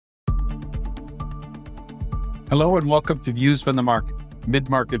Hello and welcome to Views from the Market,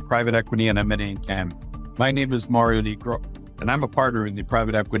 Mid-Market Private Equity and M&A in Canada. My name is Mario Nigro, and I'm a partner in the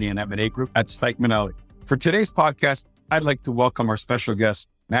Private Equity and M&A Group at Stikeman Elliott. For today's podcast, I'd like to welcome our special guest,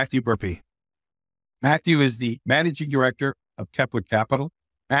 Matthew Burpee. Matthew is the Managing Director of Kepler Capital.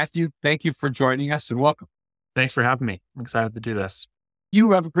 Matthew, thank you for joining us and welcome. Thanks for having me. I'm excited to do this.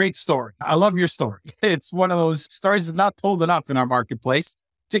 You have a great story. I love your story. It's one of those stories that's not told enough in our marketplace,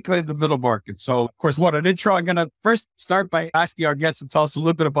 particularly the middle market. So, of course, what an intro. I'm going to first start by asking our guests to tell us a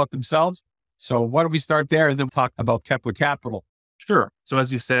little bit about themselves. So why don't we start there and then talk about Kepler Capital? Sure. So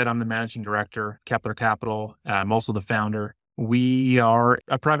as you said, I'm the managing director, Kepler Capital. I'm also the founder. We are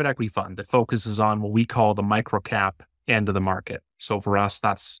a private equity fund that focuses on what we call the micro cap end of the market. So for us,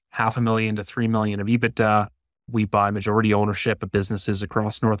 that's $500,000 to $3 million of EBITDA. We buy majority ownership of businesses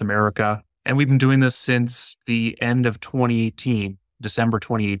across North America. And we've been doing this since the end of 2018. December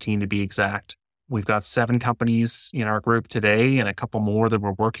 2018 to be exact. We've got 7 companies in our group today and a couple more that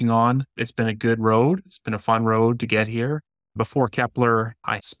we're working on. It's been a good road. It's been a fun road to get here. Before Kepler,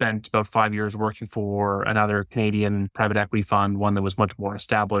 I spent about 5 years working for another Canadian private equity fund, one that was much more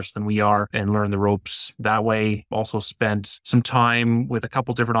established than we are, and learned the ropes that way. Also spent some time with a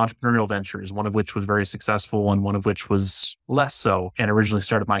couple different entrepreneurial ventures, one of which was very successful and one of which was less so. And originally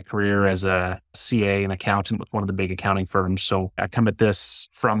started my career as a CA and accountant with one of the big accounting firms. So I come at this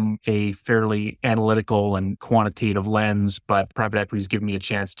from a fairly analytical and quantitative lens, but private equity has given me a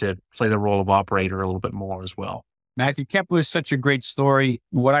chance to play the role of operator a little bit more as well. Matthew, Kepler is such a great story.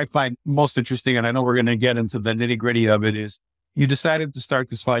 What I find most interesting, and I know we're going to get into the nitty gritty of it, is you decided to start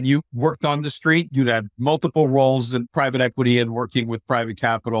this fund. You worked on the street. You'd had multiple roles in private equity and working with private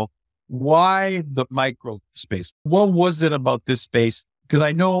capital. Why the micro space? What was it about this space? Because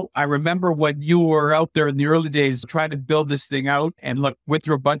I remember when you were out there in the early days trying to build this thing out and look, went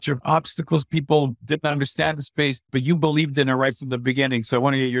through a bunch of obstacles. People didn't understand the space, but you believed in it right from the beginning. So I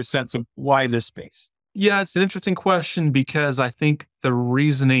want to get your sense of why this space. Yeah, it's an interesting question because I think the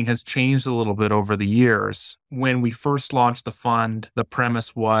reasoning has changed a little bit over the years. When we first launched the fund, the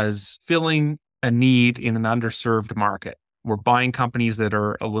premise was filling a need in an underserved market. We're buying companies that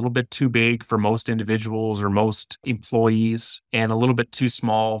are a little bit too big for most individuals or most employees and a little bit too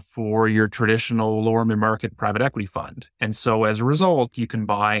small for your traditional lower mid-market private equity fund. And so as a result, you can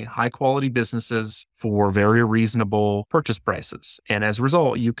buy high quality businesses for very reasonable purchase prices. And as a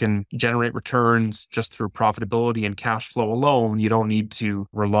result, you can generate returns just through profitability and cash flow alone. You don't need to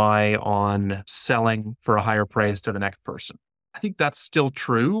rely on selling for a higher price to the next person. I think that's still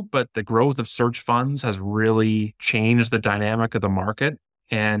true, but the growth of search funds has really changed the dynamic of the market.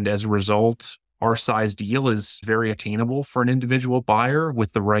 And as a result, our size deal is very attainable for an individual buyer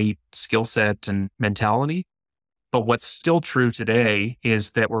with the right skill set and mentality. But what's still true today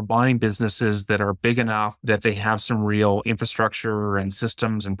is that we're buying businesses that are big enough that they have some real infrastructure and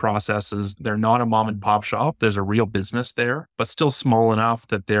systems and processes. They're not a mom and pop shop. There's a real business there, but still small enough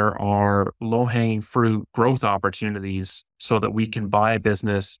that there are low-hanging fruit growth opportunities so that we can buy a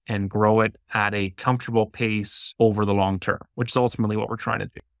business and grow it at a comfortable pace over the long term, which is ultimately what we're trying to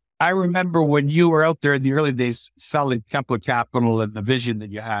do. I remember when you were out there in the early days selling Kepler Capital and the vision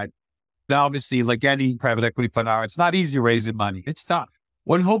that you had. Now, obviously, like any private equity fund, it's not easy raising money. It's tough.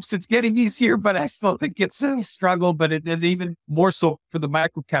 One hopes it's getting easier, but I still think it's a struggle, but and even more so for the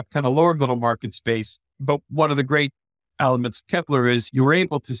micro cap kind of lower middle market space. But one of the great elements of Kepler is you were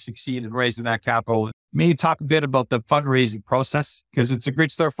able to succeed in raising that capital. Maybe talk a bit about the fundraising process, because it's a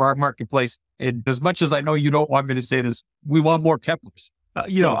great start for our marketplace. And as much as I know you don't want me to say this, we want more Keplers.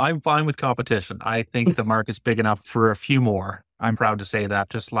 I'm fine with competition. I think the market's big enough for a few more. I'm proud to say that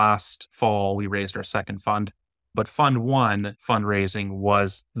just last fall, we raised our second fund. But Fund 1 fundraising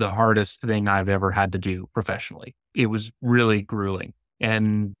was the hardest thing I've ever had to do professionally. It was really grueling.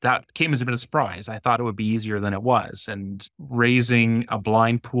 And that came as a bit of a surprise. I thought it would be easier than it was. And raising a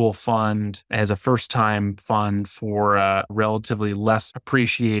blind pool fund as a first-time fund for a relatively less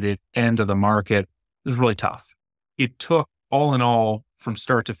appreciated end of the market is really tough. It took, all in all, from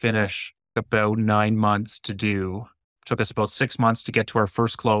start to finish, about 9 months to do. It took us about 6 months to get to our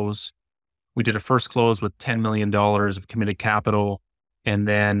first close. We did a first close with $10 million of committed capital and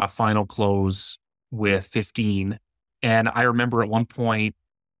then a final close with 15. And I remember at one point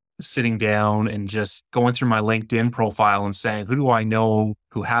sitting down and just going through my LinkedIn profile and saying, who do I know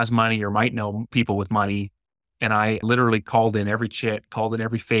who has money or might know people with money? And I literally called in every chit, called in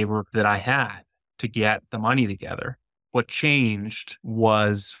every favor that I had to get the money together. What changed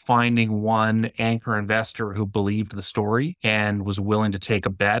was finding one anchor investor who believed the story and was willing to take a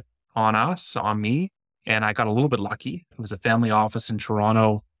bet on us, on me. And I got a little bit lucky. It was a family office in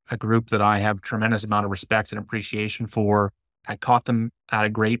Toronto a group that I have tremendous amount of respect and appreciation for. I caught them at a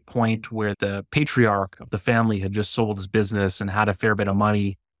great point where the patriarch of the family had just sold his business and had a fair bit of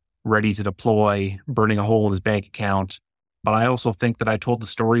money ready to deploy, burning a hole in his bank account. But I also think that I told the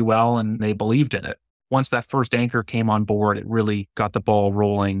story well and they believed in it. Once that first anchor came on board, it really got the ball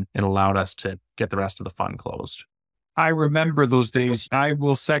rolling and allowed us to get the rest of the fund closed. I remember those days. I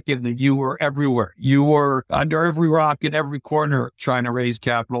will second that you were everywhere. You were under every rock in every corner trying to raise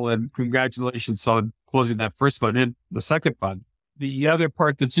capital. And congratulations on closing that first fund and the second fund. The other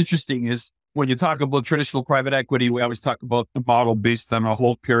part that's interesting is when you talk about traditional private equity, we always talk about the model based on a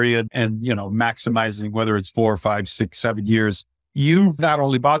whole period and, maximizing whether it's 4, 5, 6, 7 years. You've not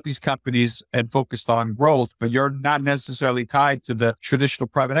only bought these companies and focused on growth, but you're not necessarily tied to the traditional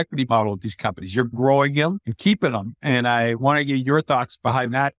private equity model of these companies. You're growing them and keeping them. And I want to get your thoughts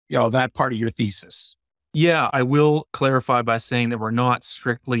behind that, that part of your thesis. Yeah, I will clarify by saying that we're not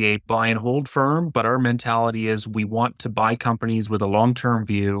strictly a buy and hold firm, but our mentality is we want to buy companies with a long-term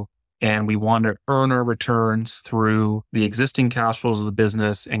view, and we want to earn our returns through the existing cash flows of the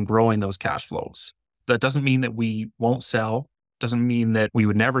business and growing those cash flows. That doesn't mean that we won't sell. Doesn't mean that we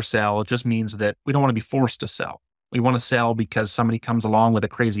would never sell. It just means that we don't want to be forced to sell. We want to sell because somebody comes along with a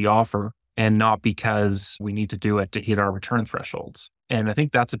crazy offer and not because we need to do it to hit our return thresholds. And I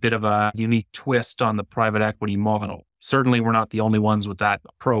think that's a bit of a unique twist on the private equity model. Certainly, we're not the only ones with that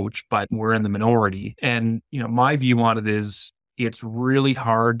approach, but we're in the minority. And, my view on it is it's really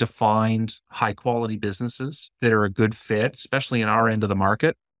hard to find high quality businesses that are a good fit, especially in our end of the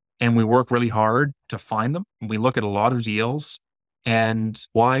market. And we work really hard to find them. We look at a lot of deals. And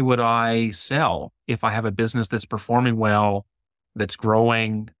why would I sell if I have a business that's performing well, that's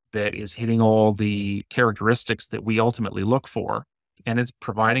growing, that is hitting all the characteristics that we ultimately look for, and it's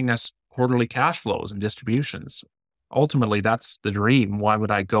providing us quarterly cash flows and distributions? Ultimately, that's the dream. Why would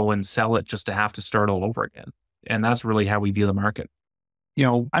I go and sell it just to have to start all over again? And that's really how we view the market.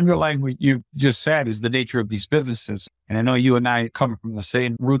 Underlying what you just said is the nature of these businesses. And I know you and I come from the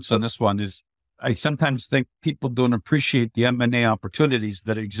same roots on this one. Is I sometimes think people don't appreciate the M&A opportunities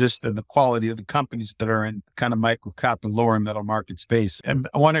that exist and the quality of the companies that are in kind of micro cap and lower middle market space. And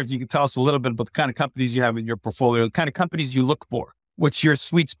I wonder if you could tell us a little bit about the kind of companies you have in your portfolio, the kind of companies you look for. What's your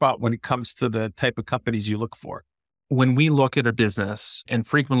sweet spot when it comes to the type of companies you look for? When we look at a business, and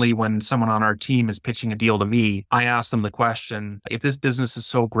frequently when someone on our team is pitching a deal to me, I ask them the question, if this business is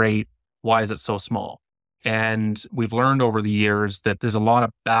so great, why is it so small? And we've learned over the years that there's a lot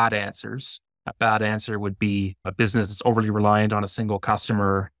of bad answers. A bad answer would be a business that's overly reliant on a single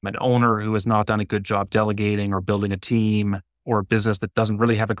customer, an owner who has not done a good job delegating or building a team, or a business that doesn't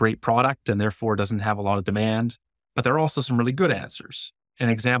really have a great product and therefore doesn't have a lot of demand. But there are also some really good answers. An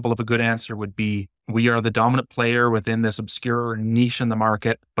example of a good answer would be, we are the dominant player within this obscure niche in the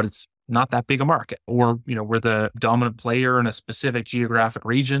market, but it's not that big a market. Or, we're the dominant player in a specific geographic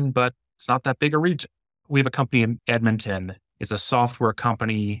region, but it's not that big a region. We have a company in Edmonton. It's a software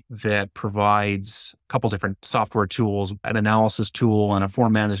company that provides a couple different software tools, an analysis tool and a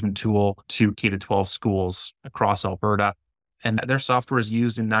form management tool to K-12 schools across Alberta. And their software is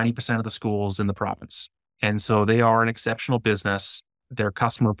used in 90% of the schools in the province. And so they are an exceptional business. Their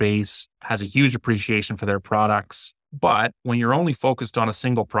customer base has a huge appreciation for their products. But when you're only focused on a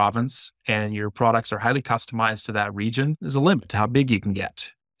single province and your products are highly customized to that region, there's a limit to how big you can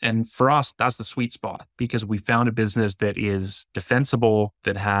get. And for us, that's the sweet spot, because we found a business that is defensible,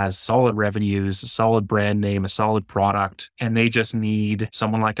 that has solid revenues, a solid brand name, a solid product, and they just need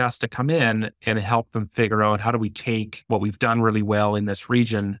someone like us to come in and help them figure out, how do we take what we've done really well in this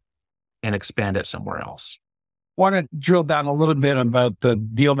region and expand it somewhere else. I want to drill down a little bit about the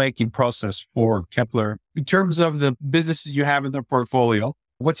deal-making process for Kepler. In terms of the businesses you have in their portfolio,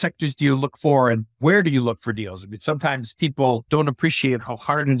 what sectors do you look for and where do you look for deals? I mean, sometimes people don't appreciate how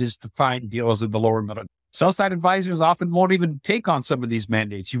hard it is to find deals in the lower middle. Sell-side advisors often won't even take on some of these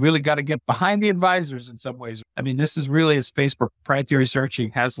mandates. You really got to get behind the advisors in some ways. I mean, this is really a space where proprietary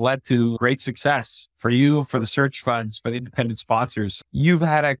searching has led to great success for you, for the search funds, for the independent sponsors. You've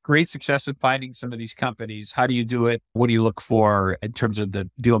had a great success in finding some of these companies. How do you do it? What do you look for in terms of the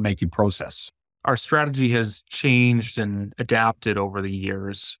deal-making process? Our strategy has changed and adapted over the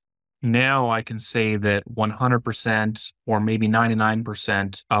years. Now I can say that 100% or maybe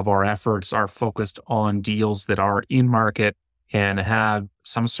 99% of our efforts are focused on deals that are in market and have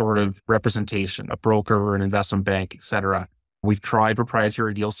some sort of representation, a broker or an investment bank, et cetera. We've tried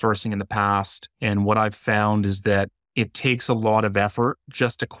proprietary deal sourcing in the past. And what I've found is that it takes a lot of effort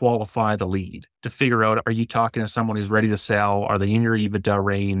just to qualify the lead, to figure out, are you talking to someone who's ready to sell? Are they in your EBITDA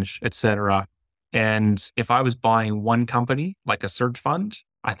range, et cetera? And if I was buying one company, like a search fund,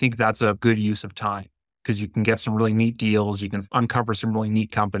 I think that's a good use of time because you can get some really neat deals. You can uncover some really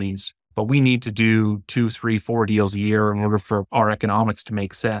neat companies, but we need to do 2, 3, 4 deals a year in order for our economics to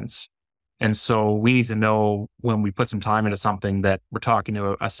make sense. And so we need to know when we put some time into something that we're talking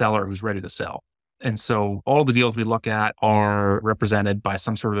to a seller who's ready to sell. And so all of the deals we look at are represented by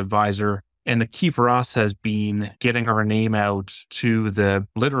some sort of advisor. And the key for us has been getting our name out to the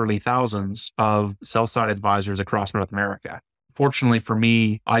literally thousands of sell-side advisors across North America. Fortunately for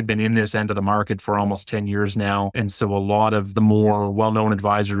me, I've been in this end of the market for almost 10 years now. And so a lot of the more well-known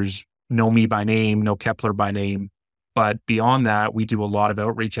advisors know me by name, know Kepler by name. But beyond that, we do a lot of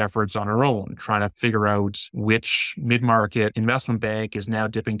outreach efforts on our own, trying to figure out which mid-market investment bank is now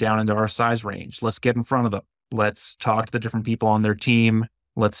dipping down into our size range. Let's get in front of them. Let's talk to the different people on their team.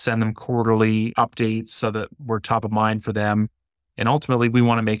 Let's send them quarterly updates so that we're top of mind for them. And ultimately, we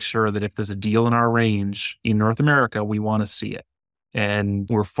want to make sure that if there's a deal in our range in North America, we want to see it. And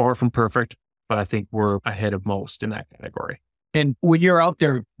we're far from perfect, but I think we're ahead of most in that category. And when you're out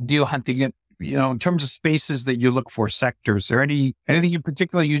there deal hunting it, in terms of spaces that you look for, sectors, or anything in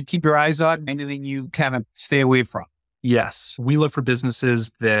particular you keep your eyes on, anything you kind of stay away from? Yes. We look for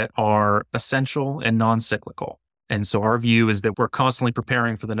businesses that are essential and non-cyclical. And so our view is that we're constantly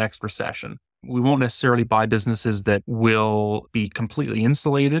preparing for the next recession. We won't necessarily buy businesses that will be completely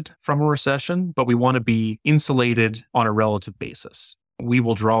insulated from a recession, but we want to be insulated on a relative basis. We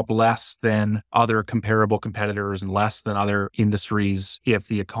will drop less than other comparable competitors and less than other industries if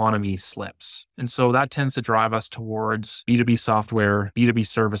the economy slips. And so that tends to drive us towards B2B software, B2B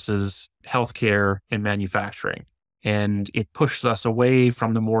services, healthcare, and manufacturing. And it pushes us away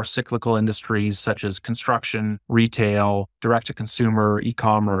from the more cyclical industries such as construction, retail, direct-to-consumer,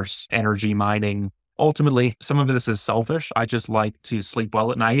 e-commerce, energy, mining. Ultimately, some of this is selfish. I just like to sleep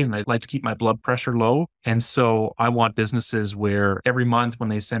well at night and I like to keep my blood pressure low. And so I want businesses where every month when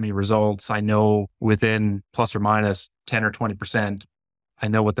they send me results, I know within plus or minus 10 or 20%, I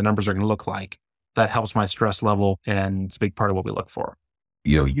know what the numbers are going to look like. That helps my stress level and it's a big part of what we look for.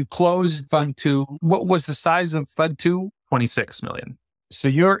 You closed Fund 2. What was the size of Fund 2? 26 million. So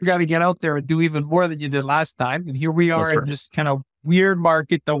you're going to get out there and do even more than you did last time. And here we are in this kind of weird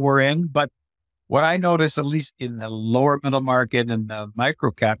market that we're in. But what I notice, at least in the lower middle market and the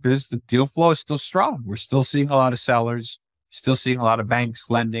micro cap, is the deal flow is still strong. We're still seeing a lot of sellers, still seeing a lot of banks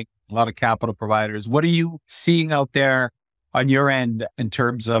lending, a lot of capital providers. What are you seeing out there on your end in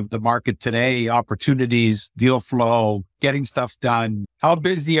terms of the market today, opportunities, deal flow, getting stuff done? How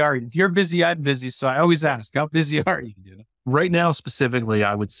busy are you? If you're busy, I'm busy. So I always ask, how busy are you? Right now, specifically,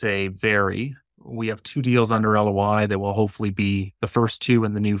 I would say very. We have 2 deals under LOI that will hopefully be the first 2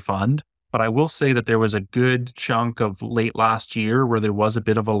 in the new fund. But I will say that there was a good chunk of late last year where there was a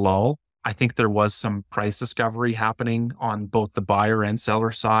bit of a lull. I think there was some price discovery happening on both the buyer and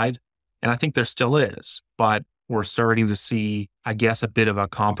seller side. And I think there still is, but we're starting to see, I guess, a bit of a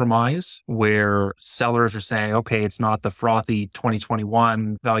compromise where sellers are saying, okay, it's not the frothy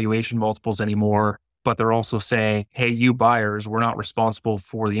 2021 valuation multiples anymore. But they're also saying, hey, you buyers, we're not responsible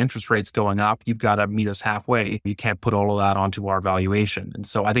for the interest rates going up. You've got to meet us halfway. You can't put all of that onto our valuation. And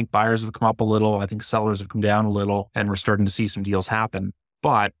so I think buyers have come up a little. I think sellers have come down a little, and we're starting to see some deals happen.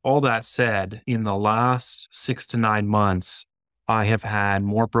 But all that said, in the last 6 to 9 months, I have had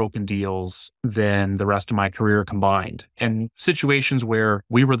more broken deals than the rest of my career combined. And situations where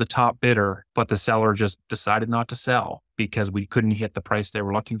we were the top bidder, but the seller just decided not to sell because we couldn't hit the price they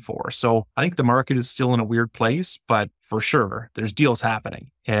were looking for. So I think the market is still in a weird place, but for sure, there's deals happening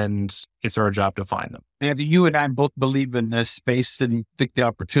and it's our job to find them. Andy, you and I both believe in this space and think the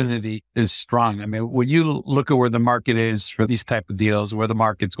opportunity is strong. I mean, when you look at where the market is for these type of deals, where the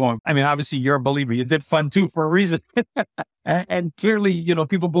market's going, I mean, obviously you're a believer. You did Fund 2 for a reason. And clearly,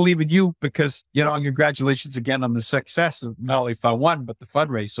 people believe in you because, congratulations again on the success of not only Fund 1, but the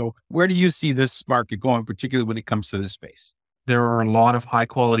fundraise. So where do you see this market going, particularly when it comes to this space? There are a lot of high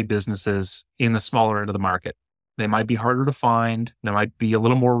quality businesses in the smaller end of the market. They might be harder to find. They might be a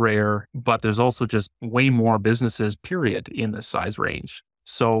little more rare, but there's also just way more businesses, period, in this size range.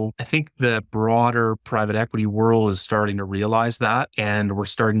 So I think the broader private equity world is starting to realize that. And we're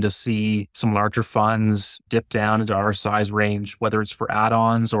starting to see some larger funds dip down into our size range, whether it's for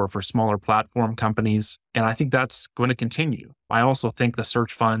add-ons or for smaller platform companies. And I think that's going to continue. I also think the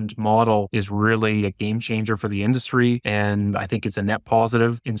search fund model is really a game changer for the industry. And I think it's a net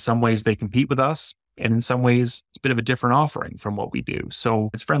positive. In some ways, they compete with us. And in some ways, it's a bit of a different offering from what we do. So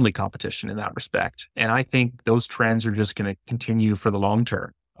it's friendly competition in that respect. And I think those trends are just going to continue for the long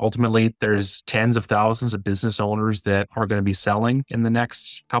term. Ultimately, there's tens of thousands of business owners that are going to be selling in the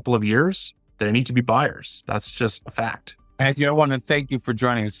next couple of years. There need to be buyers. That's just a fact. Matthew, I want to thank you for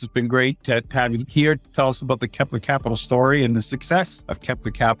joining us. It's been great to have you here to tell us about the Kepler Capital story and the success of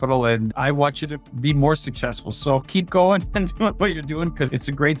Kepler Capital. And I want you to be more successful. So keep going and doing what you're doing, because it's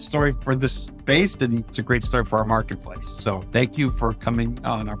a great story for this space and it's a great story for our marketplace. So thank you for coming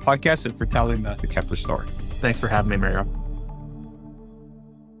on our podcast and for telling the Kepler story. Thanks for having me, Mario.